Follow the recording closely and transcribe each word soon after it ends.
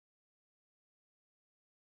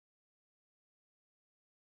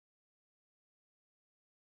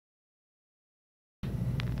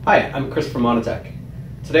Hi, I'm Chris from Monitech.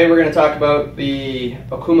 Today we're going to talk about the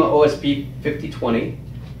Okuma OSP 5020.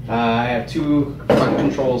 I have two front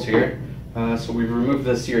controls here. So we've removed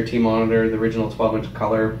the CRT monitor, the original 12-inch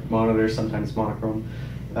color monitor, sometimes monochrome,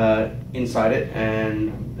 inside it.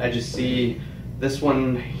 And as you see, this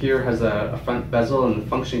one here has a front bezel, and the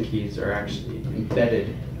function keys are actually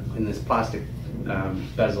embedded in this plastic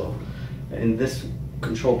bezel. In this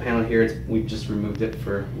control panel here, we've just removed it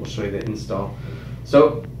we'll show you the install.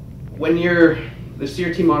 So when the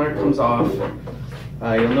CRT monitor comes off,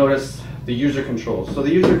 you'll notice the user controls. So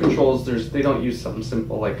the user controls, they don't use something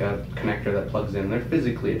simple like a connector that plugs in. They're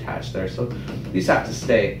physically attached there, so these have to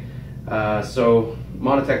stay. So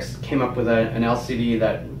Monitech came up with an LCD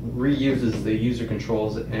that reuses the user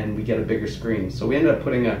controls, and we get a bigger screen. So we ended up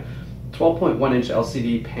putting a 12.1-inch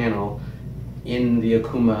LCD panel in the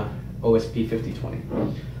Okuma OSP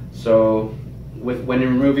 5020. So when you're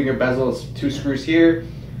removing your bezel, it's 2 screws here,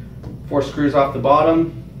 4 screws off the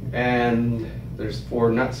bottom, and there's 4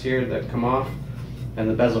 nuts here that come off, and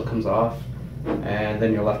the bezel comes off, and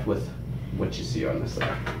then you're left with what you see on this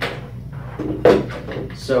side.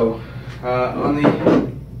 So on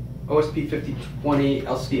the OSP 5020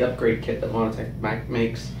 LCD upgrade kit that Monitech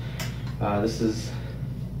makes, this is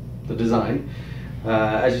the design.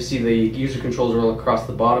 As you see, the user controls are all across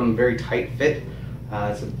the bottom, very tight fit.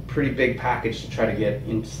 It's a pretty big package to try to get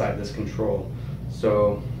inside this control.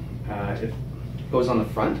 So it goes on the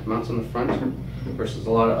front, mounts on the front, versus a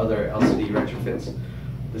lot of other LCD retrofits.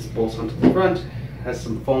 This bolts onto the front, has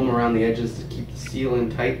some foam around the edges to keep the seal in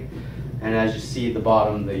tight, and as you see at the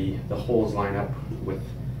bottom, the holes line up with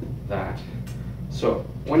that. So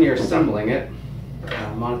when you're assembling it,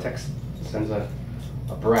 Monitech sends a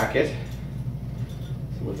bracket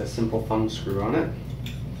with a simple thumb screw on it,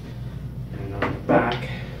 and on the back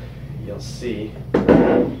you'll see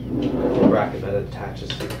the bracket that attaches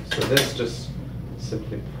to it. So this just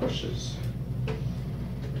simply pushes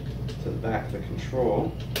to the back of the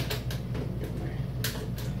control.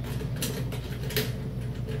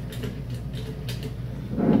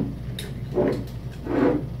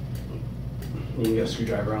 You can get a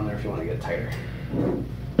screwdriver on there if you want to get it tighter. And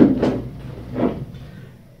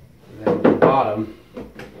then at the bottom,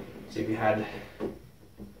 see if you had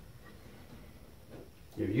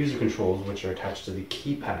your user controls, which are attached to the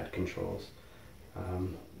keypad controls.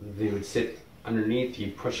 They would sit underneath,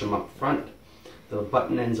 you push them up front. The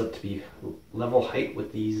button ends up to be level height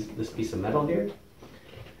with this piece of metal here.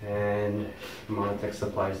 And Monitech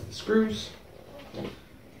supplies the screws.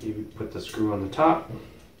 You put the screw on the top,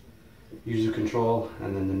 user control,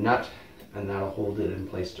 and then the nut, and that'll hold it in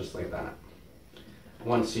place just like that.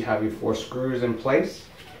 Once you have your 4 screws in place,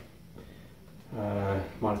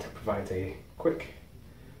 Monitech provides a quick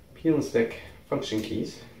peel and stick function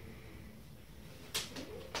keys.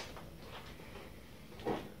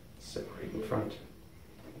 Sit right in front.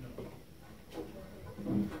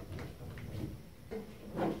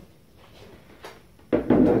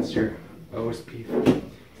 And that's your OSP.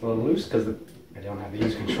 It's a little loose because I don't have the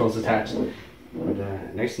user controls attached,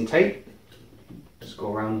 but nice and tight. Just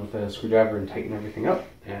go around with a screwdriver and tighten everything up,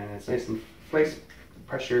 and it's nice and placed. The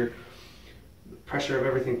pressure of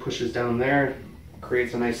everything pushes down there,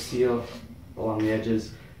 creates a nice seal along the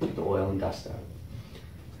edges, get the oil and dust out.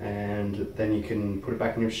 And then you can put it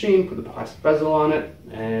back in your machine, put the plastic bezel on it,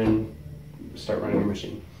 and start running your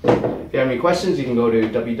machine. If you have any questions, you can go to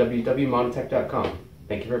www.monitech.com.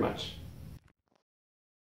 Thank you very much.